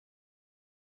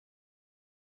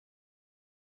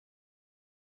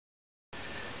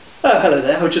Oh, hello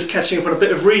there. I was just catching up on a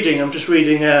bit of reading. I'm just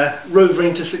reading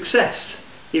Rovering to Success,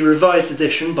 the revised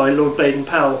edition by Lord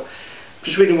Baden-Powell.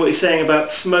 Just reading what he's saying about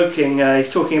smoking.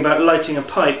 He's talking about lighting a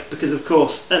pipe because, of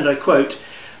course, and I quote,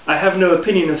 "I have no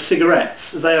opinion of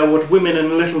cigarettes. They are what women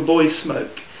and little boys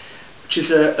smoke," which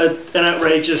is an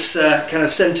outrageous kind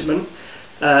of sentiment,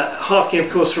 harking,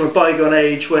 of course, from a bygone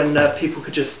age when people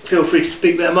could just feel free to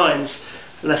speak their minds,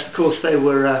 unless, of course, they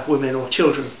were women or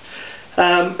children.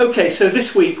 Okay, so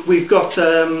this week we've got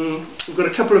a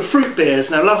couple of fruit beers.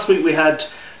 Now, last week we had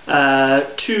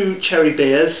two cherry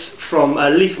beers from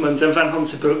Liefmans and Van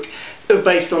Honsebroek,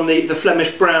 based on the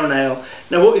Flemish brown ale.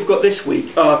 Now, what we've got this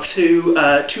week are two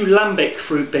Lambic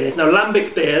fruit beers. Now,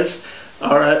 Lambic beers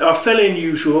are fairly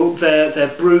unusual.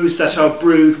 They're brews that are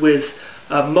brewed with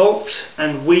malt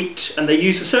and wheat, and they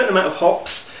use a certain amount of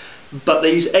hops. But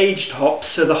they use aged hops,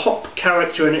 so the hop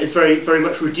character in it is very, very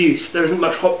much reduced. There isn't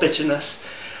much hop bitterness.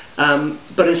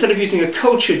 But instead of using a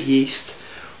cultured yeast,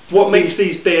 what makes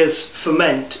these beers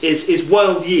ferment is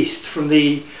wild yeast from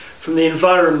the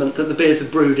environment that the beers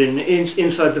are brewed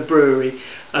inside the brewery.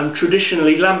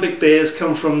 Traditionally, Lambic beers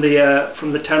come from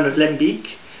the town of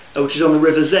Lambic, which is on the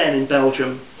River Zen in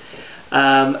Belgium.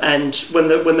 And when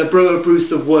the brewer brews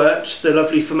the wort, the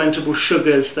lovely fermentable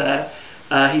sugars there,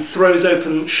 he throws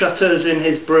open shutters in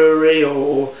his brewery,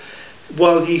 or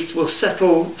wild yeast will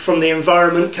settle from the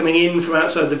environment coming in from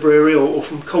outside the brewery, or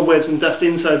from cobwebs and dust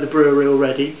inside the brewery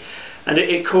already, and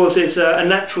it causes a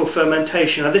natural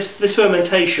fermentation. Now, this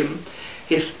fermentation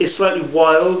is slightly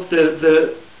wild.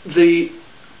 The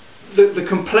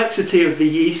complexity of the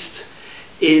yeast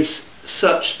is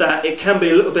such that it can be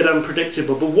a little bit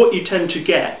unpredictable, but what you tend to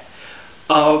get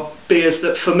are beers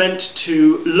that ferment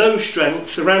to low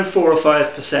strengths, around 4 or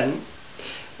 5%,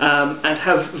 and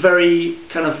have very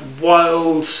kind of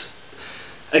wild,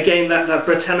 again, that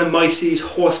Brettanomyces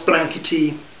horse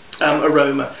blankety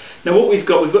aroma. Now, what we've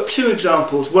got two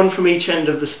examples, one from each end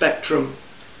of the spectrum.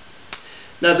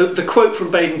 Now, the quote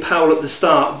from Baden-Powell at the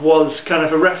start was kind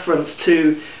of a reference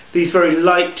to these very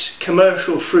light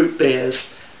commercial fruit beers,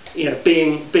 you know,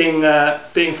 being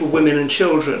for women and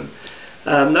children.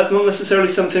 That's not necessarily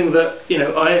something that, you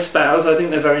know, I espouse. I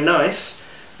think they're very nice,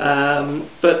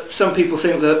 but some people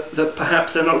think that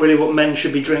perhaps they're not really what men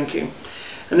should be drinking.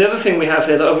 And the other thing we have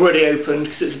here that I've already opened,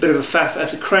 because it's a bit of a faff,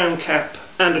 as a crown cap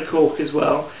and a cork as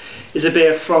well, is a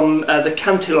beer from the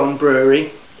Cantillon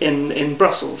brewery in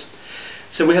Brussels.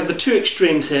 So we have the two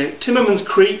extremes here. Timmerm's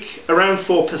Kriek, around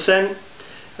 4%.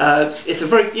 It's a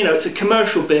very, you know, it's a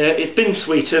commercial beer. It's been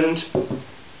sweetened.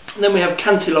 And then we have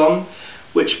Cantillon,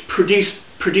 which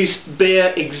produced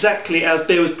beer exactly as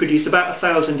beer was produced about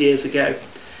 1,000 years ago.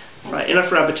 Right,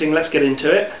 enough rabbiting, let's get into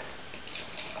it.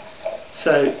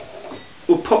 So,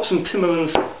 we'll pop some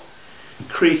Timmermans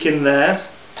Kriek in there,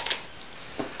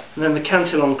 and then the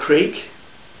Cantillon Kriek.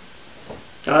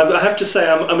 I have to say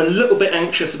I'm a little bit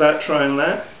anxious about trying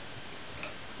that.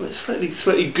 Well, it's slightly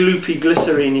gloopy,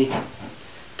 glycerine-y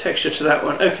texture to that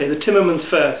one. Okay, the Timmermans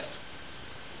first.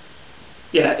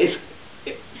 Yeah,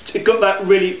 it got that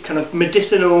really kind of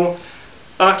medicinal,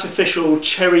 artificial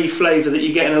cherry flavour that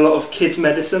you get in a lot of kids'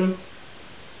 medicine.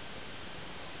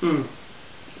 On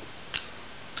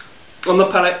the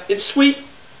palate, it's sweet,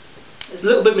 it's a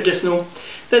little bit medicinal.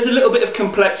 There's a little bit of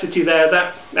complexity there,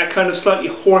 that kind of slightly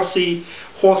horsey,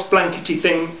 horse blankety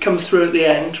thing comes through at the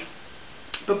end.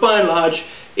 But by and large,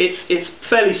 it's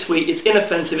fairly sweet, it's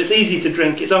inoffensive, it's easy to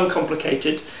drink, it's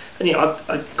uncomplicated, and you know,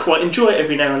 I quite enjoy it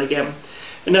every now and again.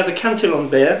 And now the Cantillon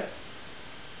beer,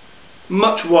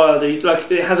 much wilder,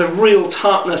 like it has a real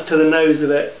tartness to the nose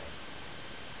of it.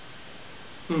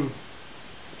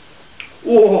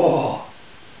 Oh,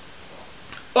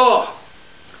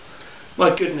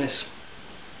 my goodness,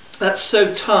 that's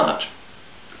so tart,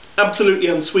 absolutely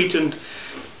unsweetened.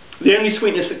 The only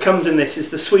sweetness that comes in this is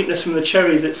the sweetness from the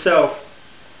cherries itself.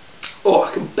 Oh,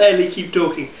 I can barely keep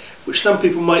talking, which some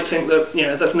people might think that, you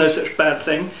know, that's no such bad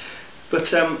thing,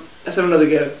 but let's have another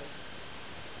go.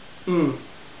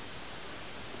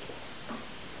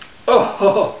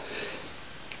 Oh,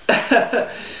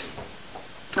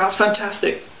 that's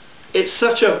fantastic. It's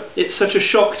such a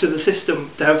shock to the system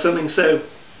to have something so.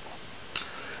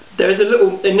 There is a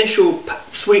little initial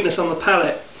sweetness on the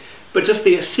palate, but just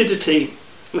the acidity.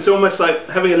 It's almost like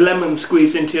having a lemon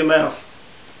squeezed into your mouth.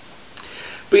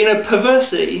 But you know,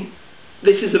 perversely,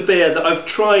 this is a beer that I've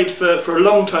tried for a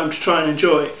long time to try and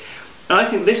enjoy. And I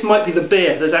think this might be the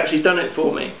beer that's actually done it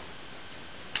for me.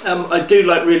 I do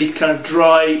like really kind of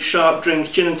dry, sharp drinks,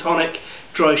 gin and tonic,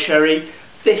 dry sherry.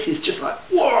 This is just like,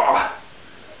 whoa!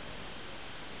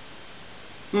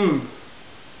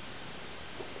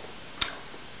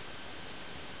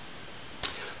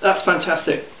 that's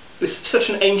fantastic. It's such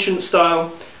an ancient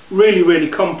style, really, really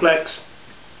complex.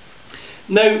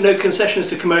 No concessions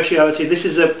to commerciality. This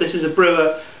is a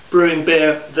brewer brewing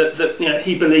beer that you know,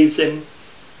 he believes in,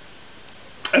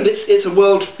 and it's a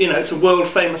world, you know, it's a world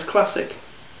famous classic.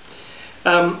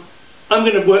 I'm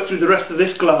going to work through the rest of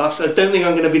this glass. I don't think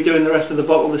I'm going to be doing the rest of the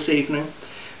bottle this evening,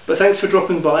 but thanks for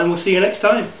dropping by, and we'll see you next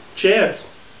time. Cheers.